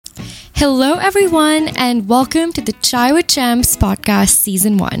Hello, everyone, and welcome to the Chai with Champs podcast,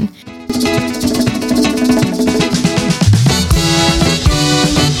 Season 1.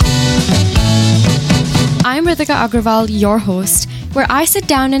 I'm Ritika Agrawal, your host, where I sit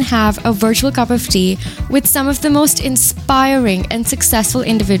down and have a virtual cup of tea with some of the most inspiring and successful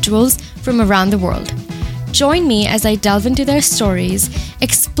individuals from around the world. Join me as I delve into their stories,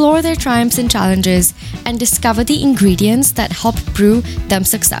 explore their triumphs and challenges, and discover the ingredients that help brew them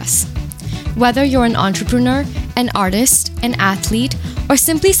success. Whether you're an entrepreneur, an artist, an athlete, or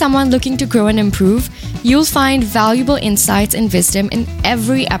simply someone looking to grow and improve, you'll find valuable insights and wisdom in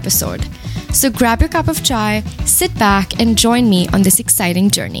every episode. So grab your cup of chai, sit back, and join me on this exciting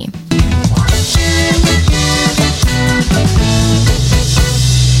journey.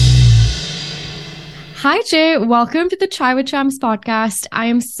 Hi, Jay. Welcome to the Chai with Champs podcast. I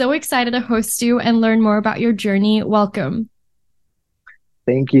am so excited to host you and learn more about your journey. Welcome.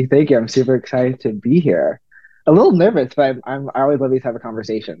 Thank you. I'm super excited to be here. A little nervous, but I always love these type of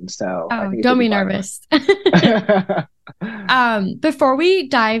conversations. So I think don't be nervous. Before we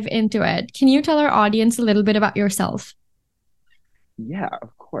dive into it, can you tell our audience a little bit about yourself? Yeah,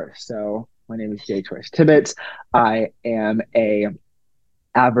 of course. So my name is Choyce Tibbitts. I am a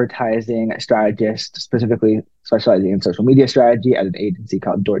advertising strategist, specifically specializing in social media strategy at an agency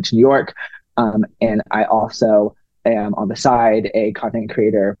called Deutsch New York. And I also am on the side a content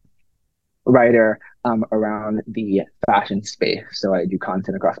creator, writer around the fashion space. So I do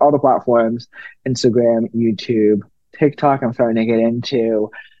content across all the platforms: Instagram, YouTube, TikTok. I'm starting to get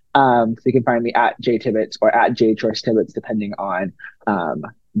into. So you can find me at JTibbitts or at JChoyceTibbitts, depending on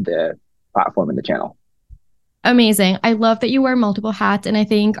the platform and the channel. Amazing. I love that you wear multiple hats, and I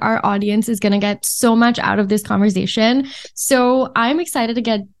think our audience is going to get so much out of this conversation. So I'm excited to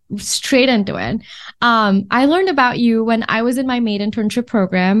get straight into it. I learned about you when I was in my MAID internship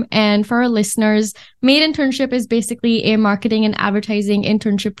program. And for our listeners, MAID internship is basically a marketing and advertising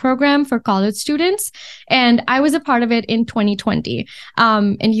internship program for college students. And I was a part of it in 2020.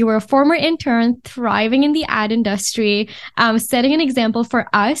 And you were a former intern thriving in the ad industry, setting an example for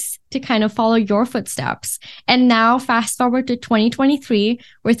us to kind of follow your footsteps. And now fast forward to 2023,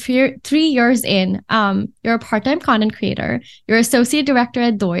 we're three years in. You're a part-time content creator, you're associate director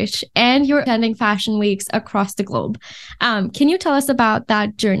at Deutsch, and you're attending fashion weeks across the globe. Can you tell us about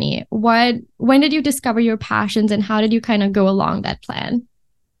that journey? When did you discover your passions, and how did you kind of go along that plan?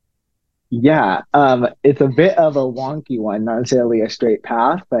 Yeah, it's a bit of a wonky one, not necessarily a straight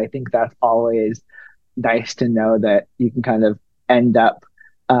path, but I think that's always nice to know that you can kind of end up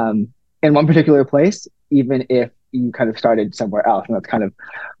in one particular place, even if you kind of started somewhere else. And that's kind of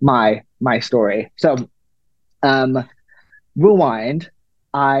my story. So rewind.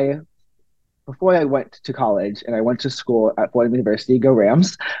 Before I went to college and I went to school at Fordham University, go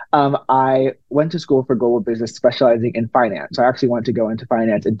Rams, I went to school for global business, specializing in finance. So I actually wanted to go into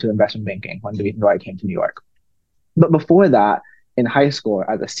finance, into investment banking, one of the reasons why I came to New York. But before that, in high school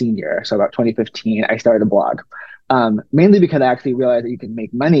as a senior, so about 2015, I started a blog. Mainly because I actually realized that you can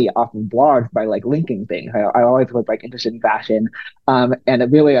make money off of blogs by like linking things. I always was like interested in fashion. And it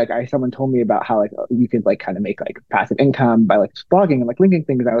really someone told me about how like you could like kind of make like passive income by like just blogging and like linking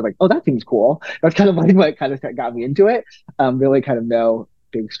things. And I was like, oh, that seems cool. That's kind of like what kind of got me into it. Really kind of no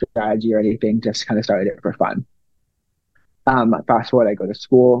big strategy or anything, just kind of started it for fun. Fast forward, I go to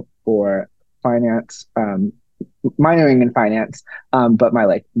school for finance, minoring in finance, but my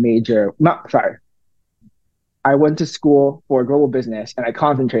like I went to school for global business and I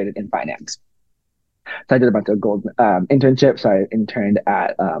concentrated in finance. So I did a bunch of gold internships. So I interned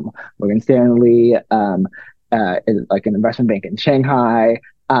at Morgan Stanley, in, like an investment bank in Shanghai.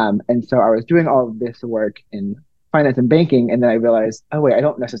 And so I was doing all of this work in finance and banking. And then I realized, oh, wait, I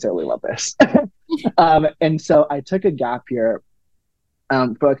don't necessarily love this. And so I took a gap year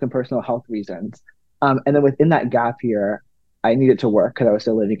for like some personal health reasons. And then within that gap year, I needed to work because I was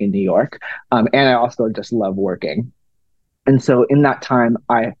still living in New York. And I also just love working. And so in that time,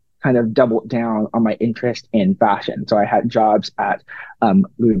 I kind of doubled down on my interest in fashion. So I had jobs at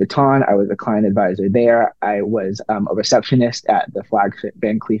Louis Vuitton. I was a client advisor there. I was a receptionist at the flagship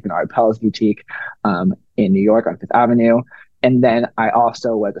Van Cleef & Arpels boutique in New York on Fifth Avenue. And then I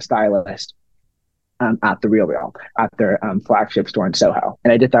also was a stylist at the Real, at their flagship store in Soho.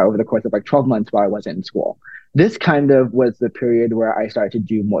 And I did that over the course of like 12 months while I was in school. This kind of was the period where I started to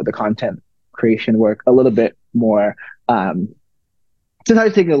do more of the content creation work a little bit more, just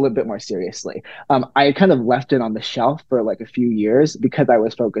started taking it a little bit more seriously. I kind of left it on the shelf for like a few years because I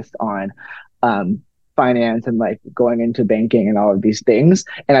was focused on finance and like going into banking and all of these things.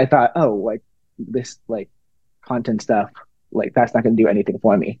 And I thought, oh, like this like content stuff like that's not going to do anything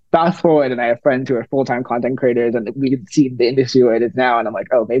for me. Fast forward, and I have friends who are full-time content creators, and we can see the industry where it is now. And I'm like,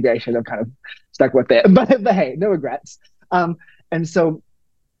 oh, maybe I should have kind of stuck with it. But hey, no regrets. And so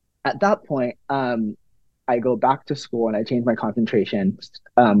at that point, I go back to school and I change my concentration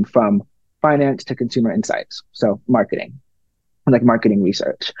from finance to consumer insights, so marketing, like marketing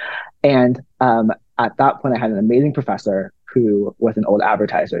research. And at that point, I had an amazing professor who was an old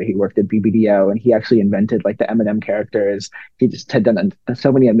advertiser. He worked at BBDO and he actually invented like the M&M characters. He just had done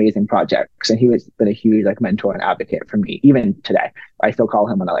so many amazing projects, and he was been a huge like mentor and advocate for me. Even today, I still call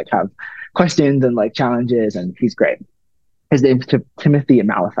him when I like have questions and like challenges, and he's great. His name's Timothy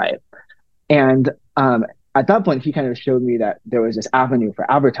Malafite. And at that point, he kind of showed me that there was this avenue for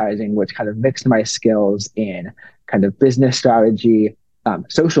advertising, which kind of mixed my skills in kind of business strategy,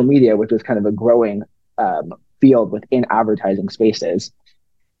 social media, which was kind of a growing field within advertising spaces.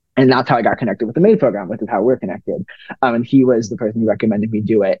 And that's how I got connected with the MAID program, which is how we're connected. And he was the person who recommended me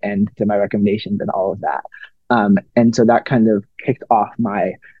do it and did my recommendations and all of that. And so that kind of kicked off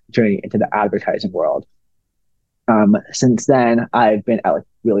my journey into the advertising world. Since then, I've been at like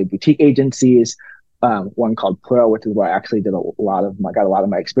really boutique agencies, one called Pro, which is where I actually did got a lot of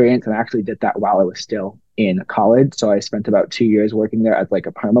my experience. And I actually did that while I was still in college. So I spent about 2 years working there as like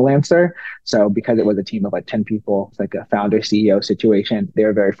a permalancer. So because it was a team of like 10 people, it's like a founder CEO situation, they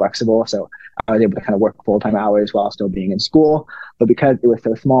were very flexible. So I was able to kind of work full-time hours while still being in school. But because it was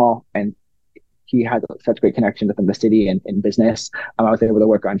so small and he had such great connection within the city and in business, I was able to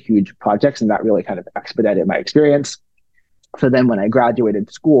work on huge projects, and that really kind of expedited my experience. So then when I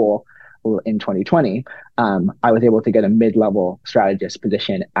graduated school in 2020, I was able to get a mid-level strategist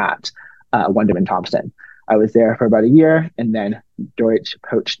position at Wunderman Thompson. I was there for about a year, and then Deutsch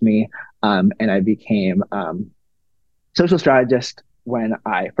poached me, and I became social strategist when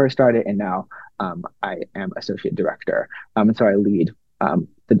I first started, and now I am associate director. And so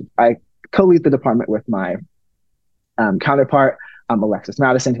I co-lead the department with my counterpart, Alexis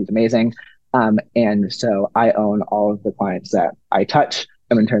Madison, who's amazing. And so I own all of the clients that I touch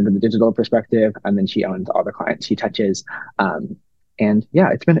in terms of the digital perspective, and then she owns all the clients she touches. And yeah,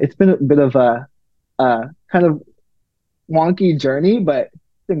 it's been a bit of a kind of wonky journey, but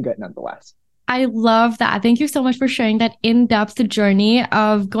it's been good nonetheless. I love that. Thank you so much for sharing that in-depth journey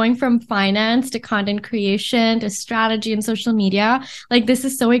of going from finance to content creation to strategy and social media. Like, this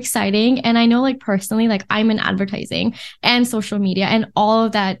is so exciting. And I know, like, personally, like, I'm in advertising and social media and all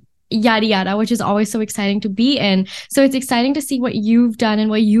of that yada yada, which is always so exciting to be in. So it's exciting to see what you've done and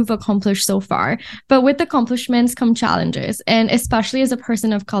what you've accomplished so far. But with accomplishments come challenges. And especially as a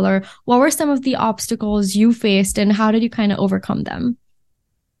person of color, what were some of the obstacles you faced and how did you kind of overcome them?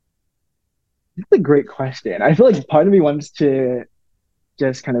 That's a great question. I feel like part of me wants to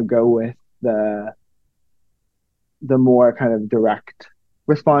just kind of go with the more kind of direct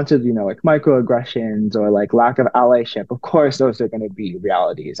responses, like microaggressions or like lack of allyship. Of course, those are going to be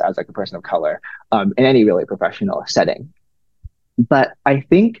realities as like a person of color in any really professional setting. But I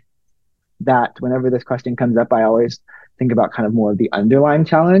think that whenever this question comes up, I always think about kind of more of the underlying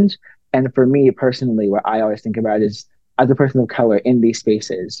challenge. And for me personally, what I always think about is as a person of color in these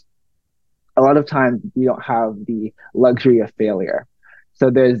spaces, a lot of times we don't have the luxury of failure. So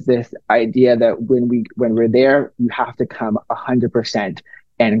there's this idea that when we're there, you have to come 100%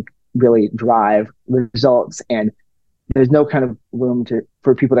 and really drive results. And there's no kind of room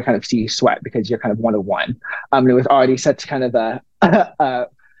for people to kind of see you sweat because you're kind of one of one. It was already such kind of a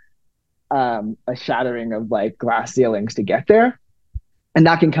shattering of like glass ceilings to get there. And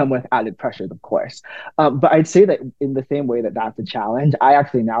that can come with added pressures, of course. But I'd say that in the same way that that's a challenge, I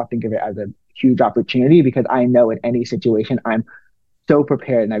actually now think of it as a huge opportunity because I know in any situation, I'm so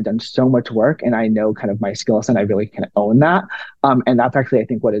prepared and I've done so much work and I know kind of my skill set. I really can own that. And that's actually, I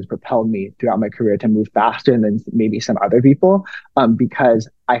think, what has propelled me throughout my career to move faster than maybe some other people because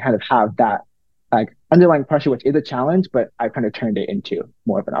I kind of have that like underlying pressure, which is a challenge, but I've kind of turned it into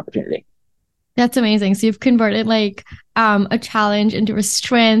more of an opportunity. That's amazing. So you've converted like a challenge into a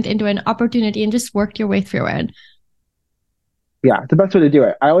strength, into an opportunity, and just worked your way through it. Yeah, it's the best way to do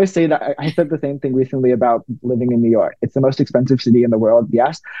it. I always say that I said the same thing recently about living in New York. It's the most expensive city in the world,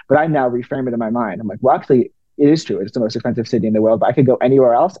 yes, but I now reframe it in my mind. I'm like, well, actually, it is true. It's the most expensive city in the world, but I could go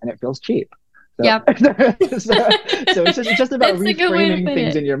anywhere else and it feels cheap. So, Yep. so it's just about reframing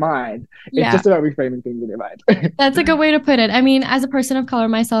things in your mind. Yeah. It's just about reframing things in your mind. That's a good way to put it. I mean, as a person of color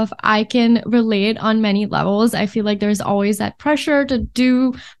myself, I can relate on many levels. I feel like there's always that pressure to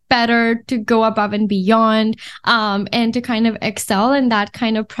do better, to go above and beyond, and to kind of excel. And that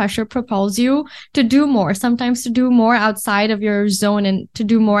kind of pressure propels you to do more, sometimes to do more outside of your zone and to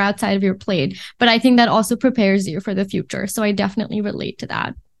do more outside of your plate. But I think that also prepares you for the future. So I definitely relate to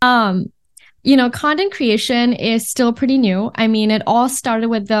that. Content creation is still pretty new. I mean, it all started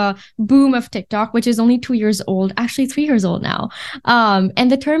with the boom of TikTok, which is only 2 years old, actually 3 years old now.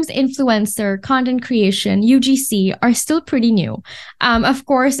 And the terms influencer, content creation, UGC are still pretty new. Of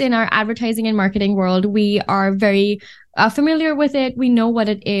course, in our advertising and marketing world, we are very familiar with it. We know what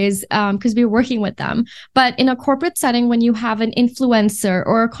it is because we're working with them. But in a corporate setting, when you have an influencer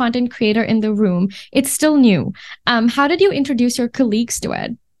or a content creator in the room, it's still new. How did you introduce your colleagues to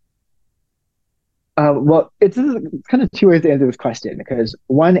it? Well, it's kind of two ways to answer this question, because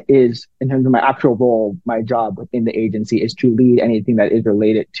one is in terms of my actual role, my job within the agency is to lead anything that is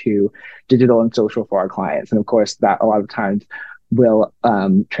related to digital and social for our clients. And of course, that a lot of times will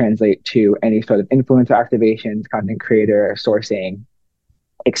translate to any sort of influencer activations, content creator, sourcing,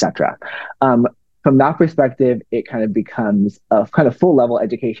 etc. From that perspective, it kind of becomes a kind of full level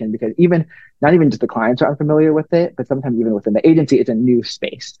education, because not even just the clients are unfamiliar with it, but sometimes even within the agency, it's a new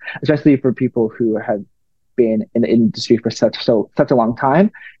space, especially for people who have been in the industry for such a long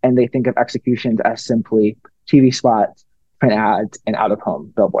time, and they think of executions as simply TV spots, print ads, and out of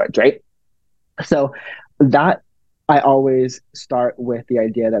home billboards, right? So that I always start with the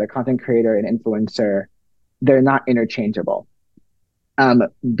idea that a content creator and influencer, they're not interchangeable.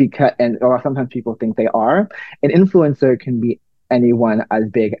 Or sometimes people think they are. An influencer can be anyone as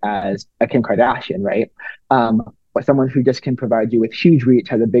big as a Kim Kardashian, right? But someone who just can provide you with huge reach,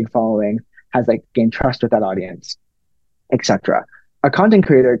 has a big following, has gained trust with that audience, etc. A content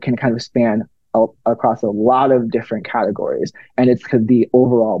creator can kind of span across a lot of different categories, and it's the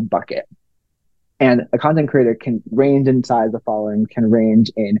overall bucket. And a content creator can range in size of following, can range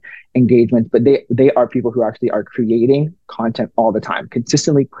in engagement, but they are people who actually are creating content all the time,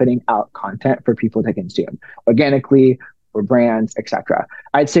 consistently putting out content for people to consume organically, for brands, etc.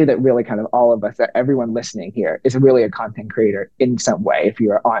 I'd say that really kind of all of us, that everyone listening here is really a content creator in some way if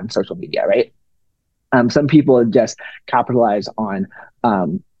you're on social media, right? Some people just capitalize on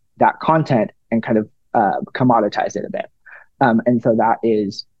that content and kind of commoditize it a bit. And so that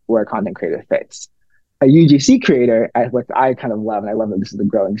is where a content creator fits. A UGC creator, what I kind of love, and I love that this is a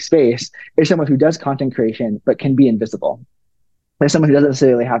growing space, is someone who does content creation but can be invisible. There's someone who doesn't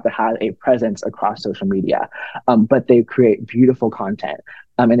necessarily have to have a presence across social media, but they create beautiful content,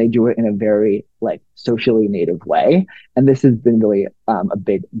 and they do it in a very socially native way. And this has been really a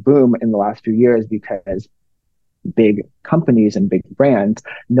big boom in the last few years, because big companies and big brands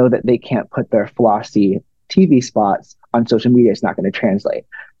know that they can't put their flossy TV spots on social media. It's not going to translate.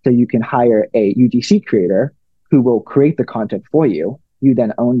 So you can hire a UGC creator who will create the content for you. You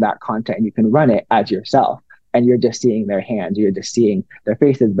then own that content and you can run it as yourself. And you're just seeing their hands, you're just seeing their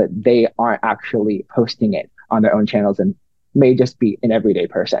faces, but they aren't actually posting it on their own channels, and may just be an everyday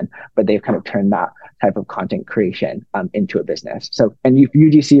person, but they've kind of turned that type of content creation into a business. So, and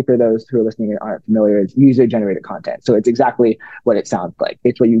UGC, for those who are listening and aren't familiar, is user generated content. So it's exactly what it sounds like.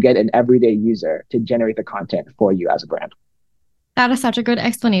 It's where you get an everyday user to generate the content for you as a brand. That is such a good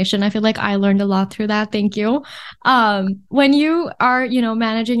explanation. I feel like I learned a lot through that. Thank you. When you are,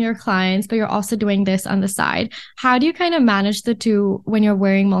 managing your clients, but you're also doing this on the side, how do you kind of manage the two when you're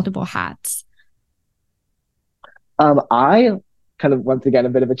wearing multiple hats? I kind of, once again, a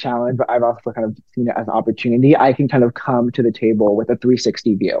bit of a challenge, but I've also kind of seen it as an opportunity. I can kind of come to the table with a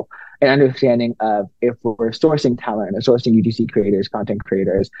 360 view, an understanding of if we're sourcing talent or sourcing UGC creators, content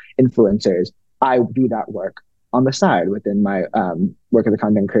creators, influencers, I do that work on the side within my work as a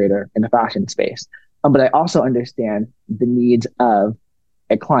content creator in the fashion space. But I also understand the needs of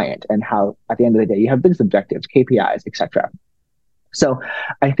a client and how, at the end of the day, you have business objectives, KPIs, etc. So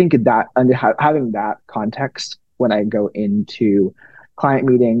I think that having that context when I go into client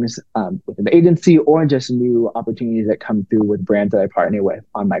meetings within the agency, or just new opportunities that come through with brands that I partner with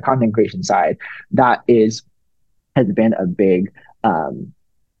on my content creation side, has been a big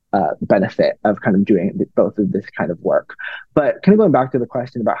benefit of kind of doing both of this kind of work. But kind of going back to the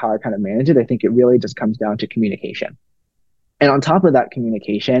question about how I kind of manage it, I think it really just comes down to communication. And on top of that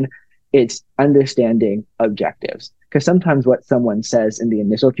communication, it's understanding objectives. Because sometimes what someone says in the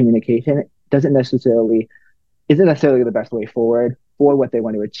initial communication isn't necessarily the best way forward for what they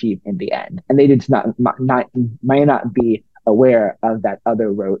want to achieve in the end. And they just might not be aware of that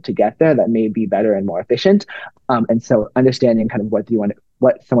other road to get there that may be better and more efficient. And so understanding kind of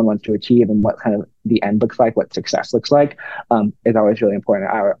what someone wants to achieve and what kind of the end looks like, what success looks like, is always really important.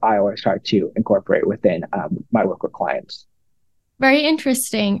 I always try to incorporate within my work with clients. Very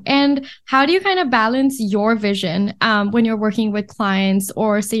interesting. And how do you kind of balance your vision when you're working with clients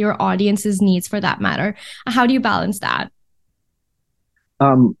or say your audience's needs for that matter? How do you balance that?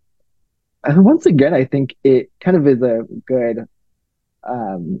 Um, and once again, I think it kind of is a good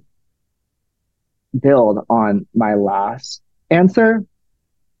um, build on my last answer.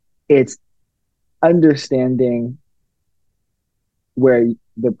 It's understanding where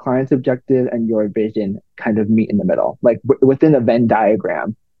the client's objective and your vision kind of meet in the middle. Like within a Venn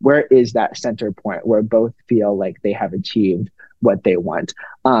diagram, where is that center point where both feel like they have achieved what they want?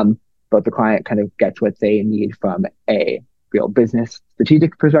 But the client kind of gets what they need from a real business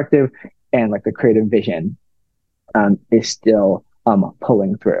strategic perspective, and like the creative vision is still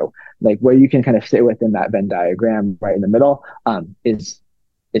pulling through. Like where you can kind of sit within that Venn diagram right in the middle is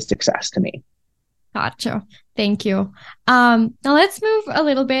success to me. Gotcha. Thank you. Now let's move a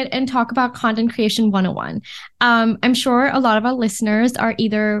little bit and talk about content creation 101. I'm sure a lot of our listeners are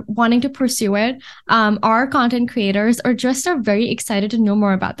either wanting to pursue it, are content creators, or just are very excited to know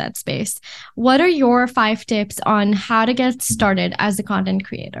more about that space. What are your 5 tips on how to get started as a content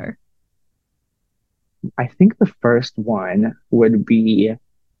creator? I think the first one would be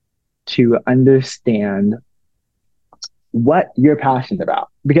to understand what you're passionate about.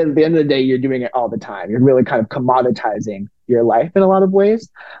 Because at the end of the day, you're doing it all the time. You're really kind of commoditizing your life in a lot of ways.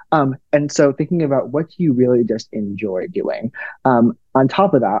 And so thinking about what you really just enjoy doing. On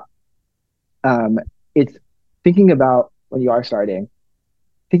top of that, it's thinking about when you are starting,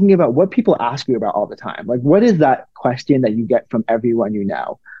 thinking about what people ask you about all the time. Like, what is that question that you get from everyone you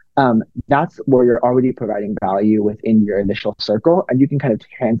know? That's where you're already providing value within your initial circle, and you can kind of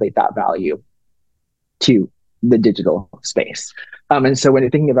translate that value to the digital space. And so when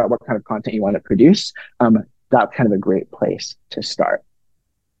you're thinking about what kind of content you want to produce, that's kind of a great place to start.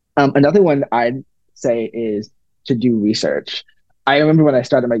 Another one I'd say is to do research. I remember when I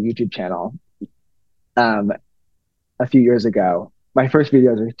started my YouTube channel a few years ago, my first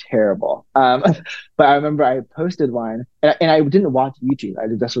videos were terrible. But I remember I posted one and I didn't watch YouTube. I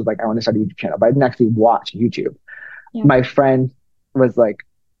just was like, I want to start a YouTube channel, but I didn't actually watch YouTube. Yeah. My friend was like,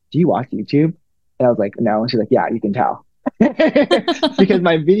 do you watch YouTube? And I was like, no. And she's like, yeah, you can tell. Because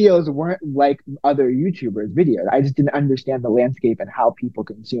my videos weren't like other YouTubers' videos. I just didn't understand the landscape and how people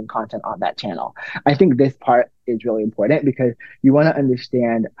consume content on that channel. I think this part is really important because you want to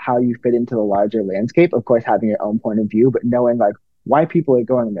understand how you fit into the larger landscape. Of course, having your own point of view, but knowing like why people are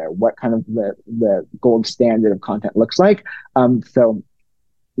going there, what kind of the gold standard of content looks like. So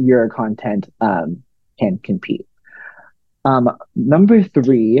your content can compete. Number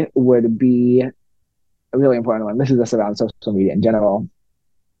 3 would be a really important one. This is just around social media in general,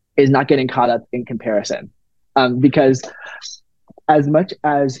 is not getting caught up in comparison. Because as much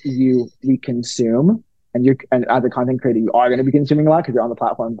as we consume, and as a content creator, you are going to be consuming a lot because you're on the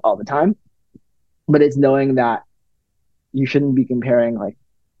platform all the time. But it's knowing that you shouldn't be comparing like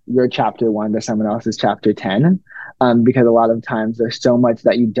your chapter 1 to someone else's chapter 10, because a lot of times there's so much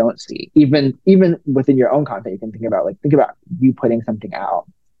that you don't see. Even within your own content, you can think about you putting something out,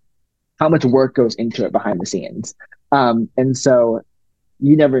 how much work goes into it behind the scenes. And so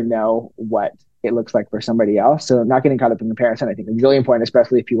you never know what it looks like for somebody else. So not getting caught up in comparison, I think is really important,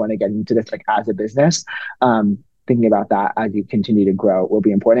 especially if you want to get into this like as a business. Thinking about that as you continue to grow will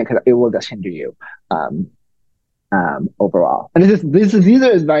be important because it will just hinder you overall. And these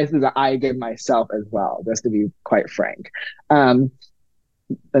are advices that I give myself as well, just to be quite frank.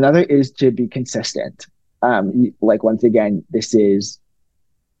 Another is to be consistent. Like once again, this is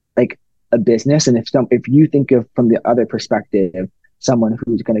like a business, and if you think of from the other perspective, someone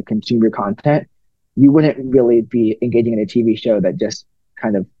who's going to consume your content, you wouldn't really be engaging in a TV show that just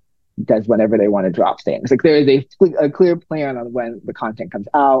kind of does whenever they want to drop things. Like there is a clear plan on when the content comes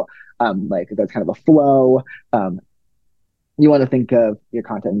out. Like that's kind of a flow. You want to think of your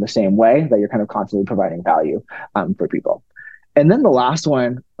content in the same way, that you're kind of constantly providing value for people. And then the last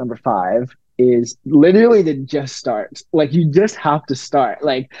one, number 5, is literally to just start. Like you just have to start.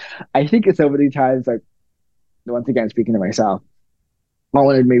 Like I think it's so many times, like once again, speaking to myself, I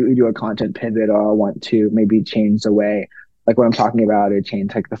want to maybe do a content pivot, or I want to maybe change the way like what I'm talking about, or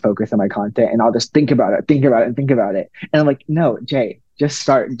change like the focus of my content. And I'll just think about it. And I'm like, no, Jay, just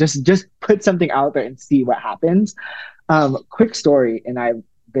start. Just put something out there and see what happens. Quick story, and I've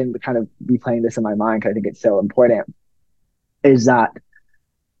been kind of replaying this in my mind because I think it's so important, is that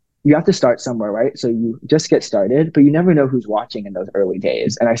you have to start somewhere, right? So you just get started, but you never know who's watching in those early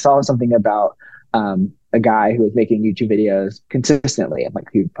days. And I saw something about a guy who was making YouTube videos consistently, and like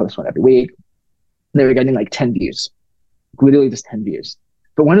he would post one every week. They were getting like 10 views, literally just 10 views.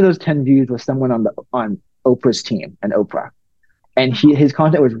 But one of those 10 views was someone on Oprah's team and Oprah. And his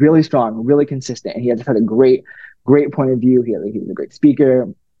content was really strong, really consistent, and he just had a great point of view. He was a great speaker,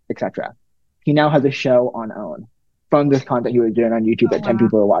 etc. He now has a show on OWN from this content he was doing on YouTube Oh, that 10 wow.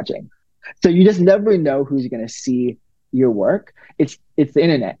 people are watching. So you just never know who's going to see your work. It's the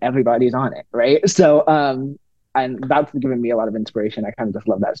internet. Everybody's on it, right? So and that's given me a lot of inspiration. I kind of just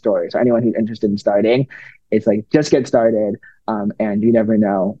love that story. So anyone who's interested in starting, it's like just get started, and you never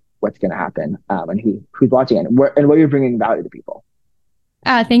know what's going to happen, and who's watching it, and what you're bringing value to people.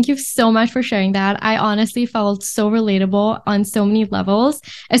 Thank you so much for sharing that. I honestly felt so relatable on so many levels,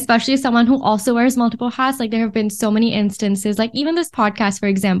 especially as someone who also wears multiple hats. Like, there have been so many instances, like even this podcast, for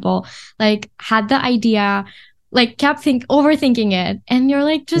example, like had the idea, like kept overthinking it, and you're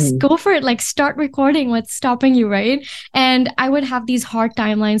like, just Mm-hmm. go for it, like start recording. What's stopping you, right? And I would have these hard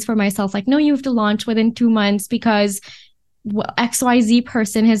timelines for myself, like, no, you have to launch within 2 months because XYZ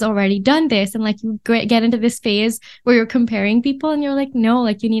person has already done this. And like, you get into this phase where you're comparing people, and you're like, no,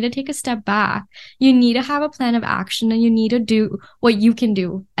 like, you need to take a step back. You need to have a plan of action, and you need to do what you can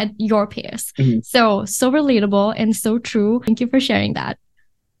do at your pace. Mm-hmm. So relatable and so true. Thank you for sharing that.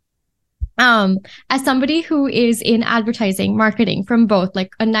 As somebody who is in advertising marketing from both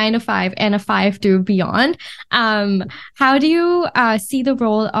like a 9 to 5 and a 5 to beyond, how do you see the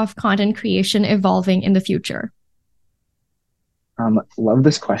role of content creation evolving in the future? Love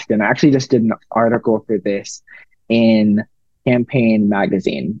this question. I actually just did an article for this in Campaign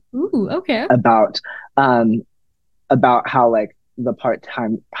magazine Ooh, okay. about um, about how the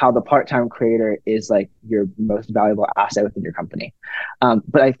part-time creator is like your most valuable asset within your company.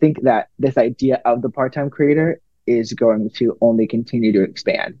 But I think that this idea of the part-time creator is going to only continue to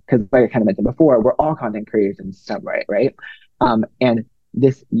expand because, like I kind of mentioned before, we're all content creators in some way, right? And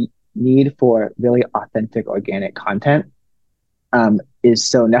this need for really authentic, organic content is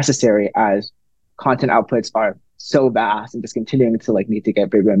so necessary as content outputs are so vast and just continuing to like need to get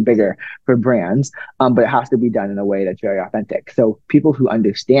bigger and bigger for brands. But it has to be done in a way that's very authentic. So people who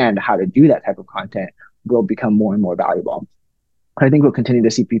understand how to do that type of content will become more and more valuable. I think we'll continue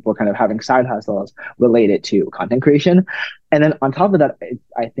to see people kind of having side hustles related to content creation. And then on top of that,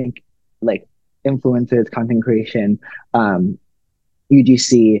 I think like influencers, content creation,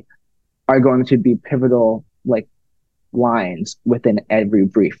 UGC are going to be pivotal like lines within every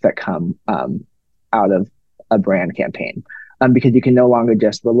brief that come out of a brand campaign, because you can no longer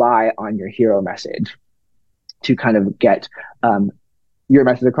just rely on your hero message to kind of get your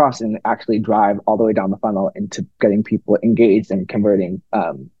message across and actually drive all the way down the funnel into getting people engaged and converting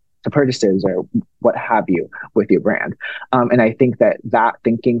to purchases or what have you with your brand. And I think that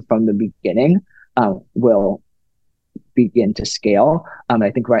thinking from the beginning will begin to scale.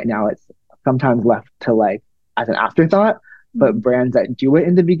 I think right now it's sometimes left to like as an afterthought, but brands that do it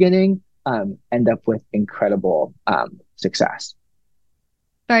in the beginning end up with incredible success.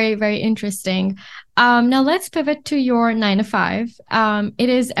 Very, very interesting. Now let's pivot to your 9 to 5. It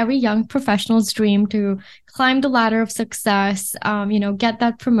is every young professional's dream to climb the ladder of success, get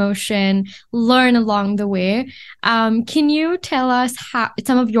that promotion, learn along the way. Can you tell us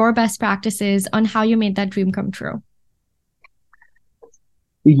some of your best practices on how you made that dream come true?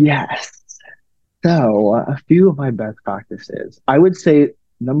 Yes. So a few of my best practices, I would say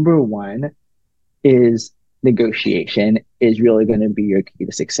number one is negotiation is really going to be your key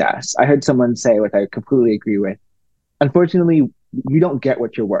to success. I heard someone say, which I completely agree with, unfortunately, you don't get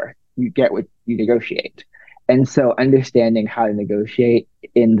what you're worth. You get what you negotiate. And so understanding how to negotiate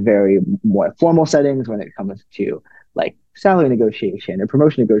in very more formal settings when it comes to like salary negotiation or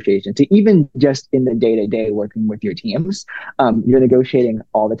promotion negotiation, to even just in the day-to-day working with your teams, you're negotiating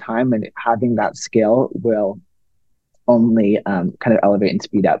all the time, and having that skill will only kind of elevate and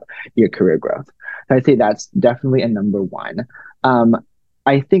speed up your career growth. So I'd say that's definitely a number one.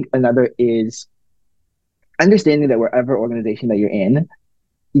 I think another is understanding that wherever organization that you're in,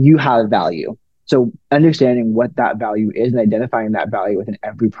 you have value. So understanding what that value is and identifying that value within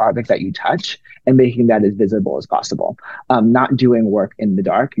every project that you touch and making that as visible as possible. Not doing work in the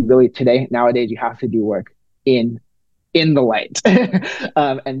dark. Really today, nowadays, you have to do work in the light.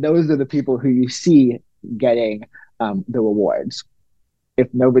 And those are the people who you see getting the rewards.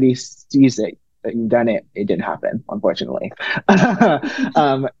 If nobody sees it, that you've done it, it didn't happen, unfortunately.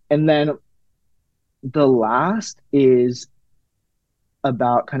 And then the last is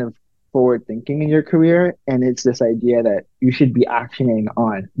about kind of forward thinking in your career. And it's this idea that you should be actioning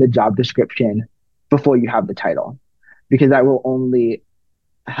on the job description before you have the title, because that will only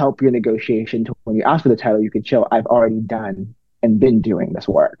help your negotiation to when you ask for the title, you could show I've already done and been doing this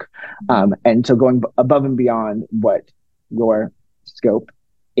work. And so going above and beyond what your scope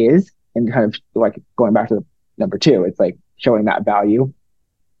is, and kind of like going back to number two, it's like showing that value,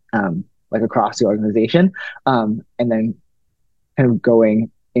 like across the organization, and then kind of going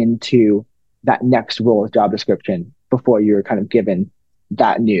into that next role job description before you're kind of given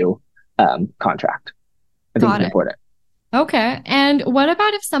that new contract. I think Got it's it. important. Okay. And what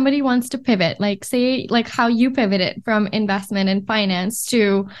about if somebody wants to pivot, like say, like how you pivoted from investment and finance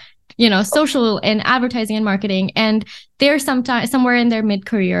to, social and advertising and marketing, and they're sometime somewhere in their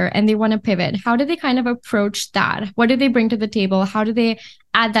mid-career and they want to pivot. How do they kind of approach that? What do they bring to the table? How do they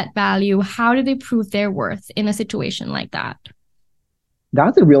add that value? How do they prove their worth in a situation like that?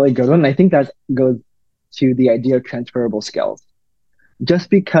 That's a really good one. I think that goes to the idea of transferable skills. Just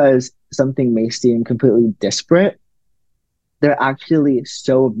because something may seem completely disparate, there are actually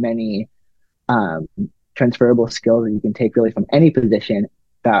so many um, transferable skills that you can take really from any position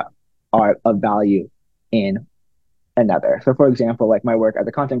that are of value in another. So, for example, like my work as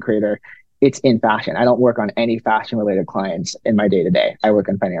a content creator, it's in fashion. I don't work on any fashion related clients in my day to day. I work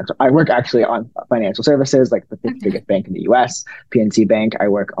in financial. I work actually on financial services, like the fifth Okay. biggest bank in the U.S., PNC Bank. I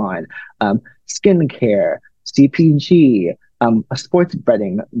work on skincare, CPG, a sports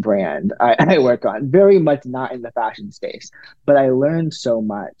betting brand. I work on very much not in the fashion space, but I learned so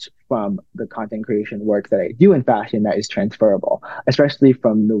much from the content creation work that I do in fashion that is transferable, especially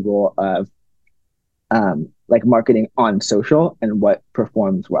from the role of like marketing on social and what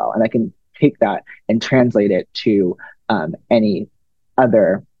performs well. And I can take that and translate it to any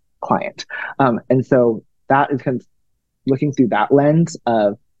other client. And so that is kind of looking through that lens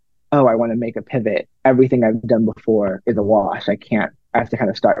of, oh, I want to make a pivot. Everything I've done before is a wash. I have to kind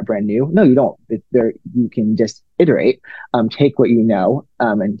of start brand new. No, you don't. You can just iterate, take what you know,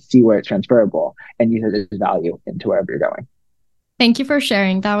 and see where it's transferable and use it as value into wherever you're going. Thank you for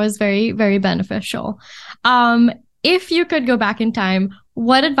sharing. That was very, very beneficial. Um, if you could go back in time,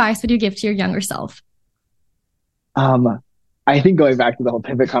 what advice would you give to your younger self? Um, I think going back to the whole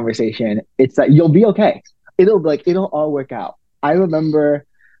pivot conversation, it's that you'll be okay. It'll all work out. I remember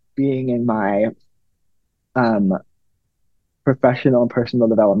being in my um professional and personal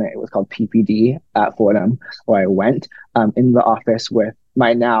development. It was called PPD at Fordham, where I went in the office with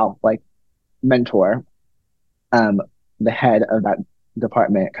my now like mentor, um, the head of that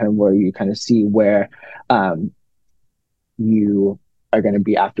department, kind of where you kind of see where um you are going to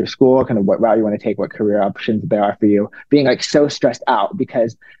be after school, kind of what route you want to take, what career options there are for you, being like so stressed out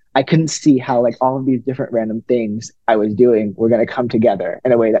because I couldn't see how like all of these different random things I was doing were going to come together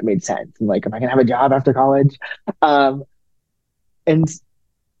in a way that made sense. And like, if I can have a job after college. And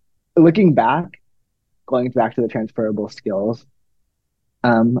looking back, going back to the transferable skills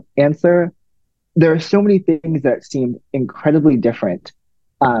answer, there are so many things that seem incredibly different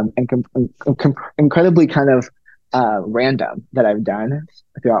incredibly kind of random that I've done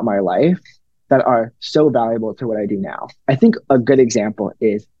throughout my life that are so valuable to what I do now. I think a good example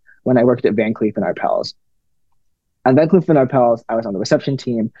is when I worked at Van Cleef and Arpels. At Van Cleef and Arpels, I was on the reception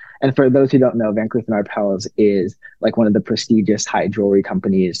team. And for those who don't know, Van Cleef and Arpels is like one of the prestigious high jewelry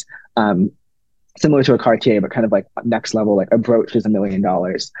companies, similar to a Cartier, but kind of like next level, like a brooch is $1 million.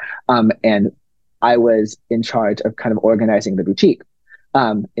 And I was in charge of kind of organizing the boutique.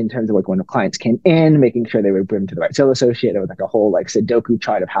 In terms of like when the clients came in, making sure they were brimmed to the right sales associate. There was like a whole like Sudoku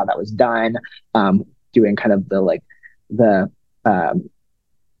chart of how that was done, doing kind of the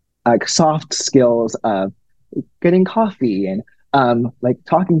like soft skills of getting coffee and like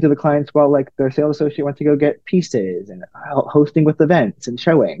talking to the clients while like their sales associate went to go get pieces and hosting with events and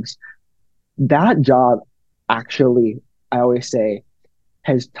showings. That job actually, I always say,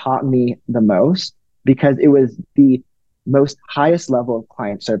 has taught me the most because it was the most highest level of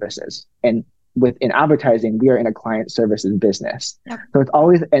client services. And within advertising, we are in a client services business. Yep. So it's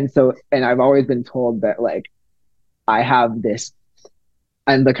always, and I've always been told that like, I have this,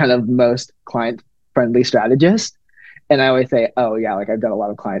 I'm the kind of most client friendly strategist. And I always say, oh yeah, like I've done a lot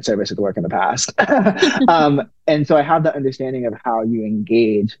of client services work in the past. And so I have that understanding of how you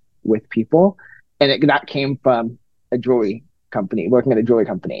engage with people. And that came from a jewelry company, working at a jewelry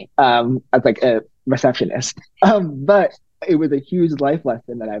company, as like a receptionist. But it was a huge life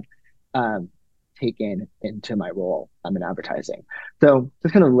lesson that I've taken into my role in advertising. So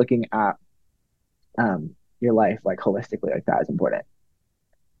just kind of looking at your life like holistically like that is important.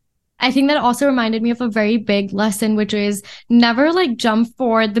 I think that also reminded me of a very big lesson, which is never like jump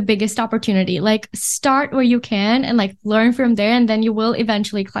for the biggest opportunity. Like start where you can and like learn from there, and then you will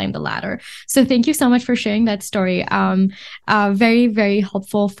eventually climb the ladder. So thank you so much for sharing that story. Very, very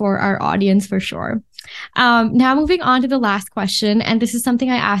helpful for our audience for sure. Now moving on to the last question, and this is something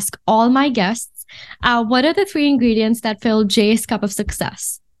I ask all my guests. What are the 3 ingredients that fill Jay's cup of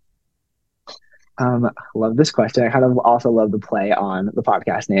success? Love this question. I kind of also love the play on the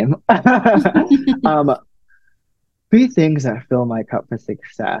podcast name. um, Three things that fill my cup for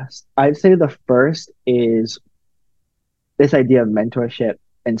success. I'd say the first is this idea of mentorship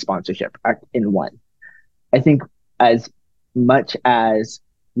and sponsorship in one. I think as much as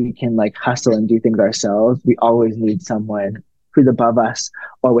we can like hustle and do things ourselves, we always need someone who's above us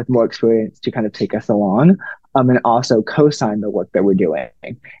or with more experience to kind of take us along, and also co-sign the work that we're doing.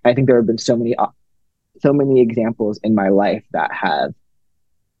 And I think there have been so many examples in my life that have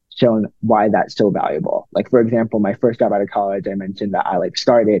shown why that's so valuable. Like for example, my first job out of college, I mentioned that I like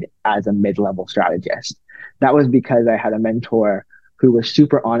started as a mid-level strategist. That was because I had a mentor who was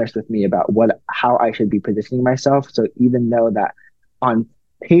super honest with me about how I should be positioning myself. So even though that on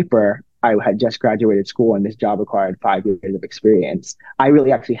paper I had just graduated school and this job required 5 years of experience, I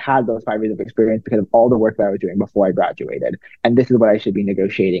really actually had those 5 years of experience because of all the work that I was doing before I graduated. And this is what I should be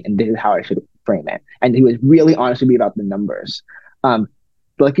negotiating, and this is how I should frame it. And he was really honest with me about the numbers. Um,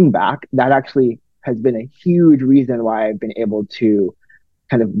 Looking back, that actually has been a huge reason why I've been able to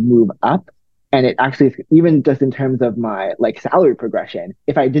kind of move up. And it actually, even just in terms of my like salary progression,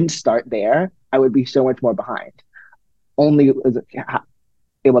 if I didn't start there, I would be so much more behind. Only was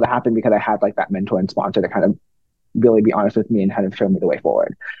able to happen because I had like that mentor and sponsor to kind of really be honest with me and kind of show me the way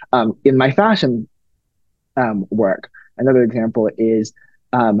forward. In my fashion work, another example is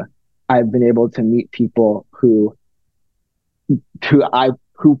um, I've been able to meet people who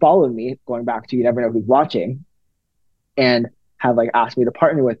followed me, going back to you never know who's watching, and have like asked me to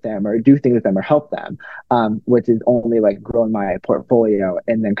partner with them or do things with them or help them, which is only like grown my portfolio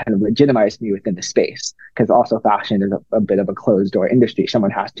and then kind of legitimized me within the space. Because also fashion is a bit of a closed door industry. Someone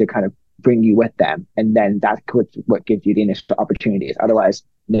has to kind of bring you with them, and then that's what gives you the initial opportunities. Otherwise,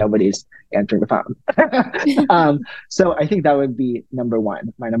 nobody's answering the phone. So I think that would be number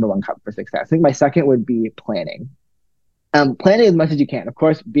one, my number one cup for success. I think my second would be planning. Planning as much as you can. Of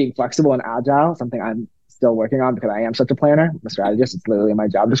course, being flexible and agile, something I'm still working on because I am such a planner. I'm a strategist. It's literally in my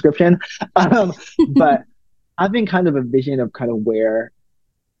job description. But having kind of a vision of kind of where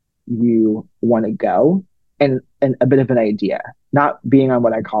you want to go, and a bit of an idea, not being on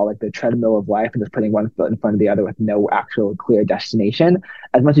what I call like the treadmill of life and just putting one foot in front of the other with no actual clear destination,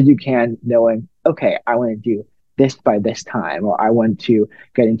 as much as you can, knowing, okay, I want to do this by this time, or I want to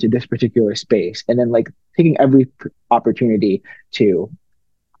get into this particular space, and then like taking every opportunity to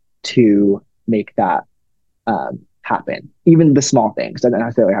make that happen. Even the small things doesn't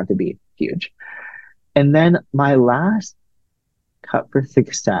necessarily have to be huge. And then my last cup for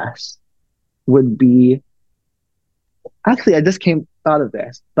success would be, actually, I just came out of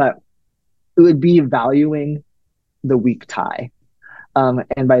this, but it would be valuing the weak tie.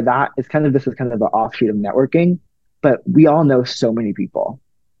 And by that, this is kind of an offshoot of networking, but we all know so many people.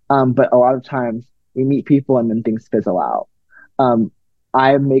 But a lot of times we meet people and then things fizzle out.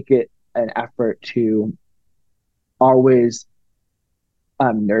 I make it an effort to always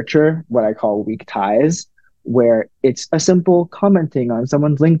nurture what I call weak ties, where it's a simple commenting on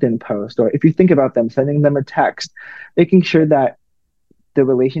someone's LinkedIn post, or if you think about them, sending them a text, making sure that the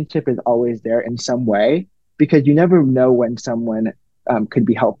relationship is always there in some way, because you never know when someone could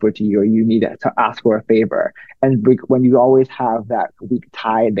be helpful to you or you need to ask for a favor. And when you always have that weak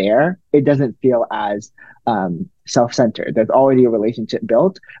tie there, it doesn't feel as self-centered. There's already a relationship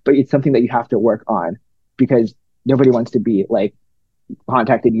built, but it's something that you have to work on, because nobody wants to be like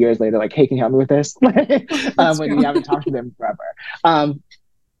contacted years later, like, hey, can you help me with this? When you haven't talked to them forever.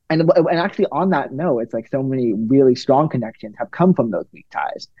 And actually on that note, it's like so many really strong connections have come from those weak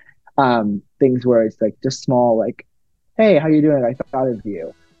ties. Things where it's like just small, like, hey, how you doing? I thought of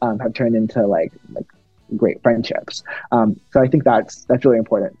you, have turned into like great friendships. So I think that's really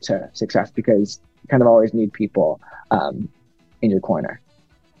important to success, because you kind of always need people in your corner.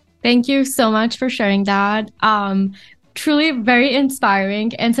 Thank you so much for sharing that. Truly very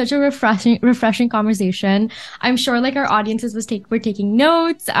inspiring and such a refreshing conversation. I'm sure like our audiences were taking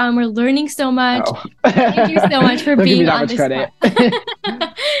notes. We're learning so much. Oh. Thank you so much for Don't give me being that on much this credit.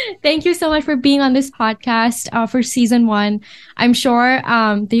 Thank you so much for being on this podcast for season 1. I'm sure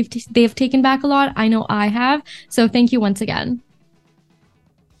they've taken back a lot. I know I have. So thank you once again.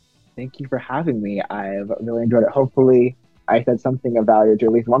 Thank you for having me. I've really enjoyed it. Hopefully I said something of value to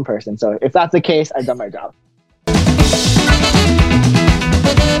at least one person. So if that's the case, I've done my job.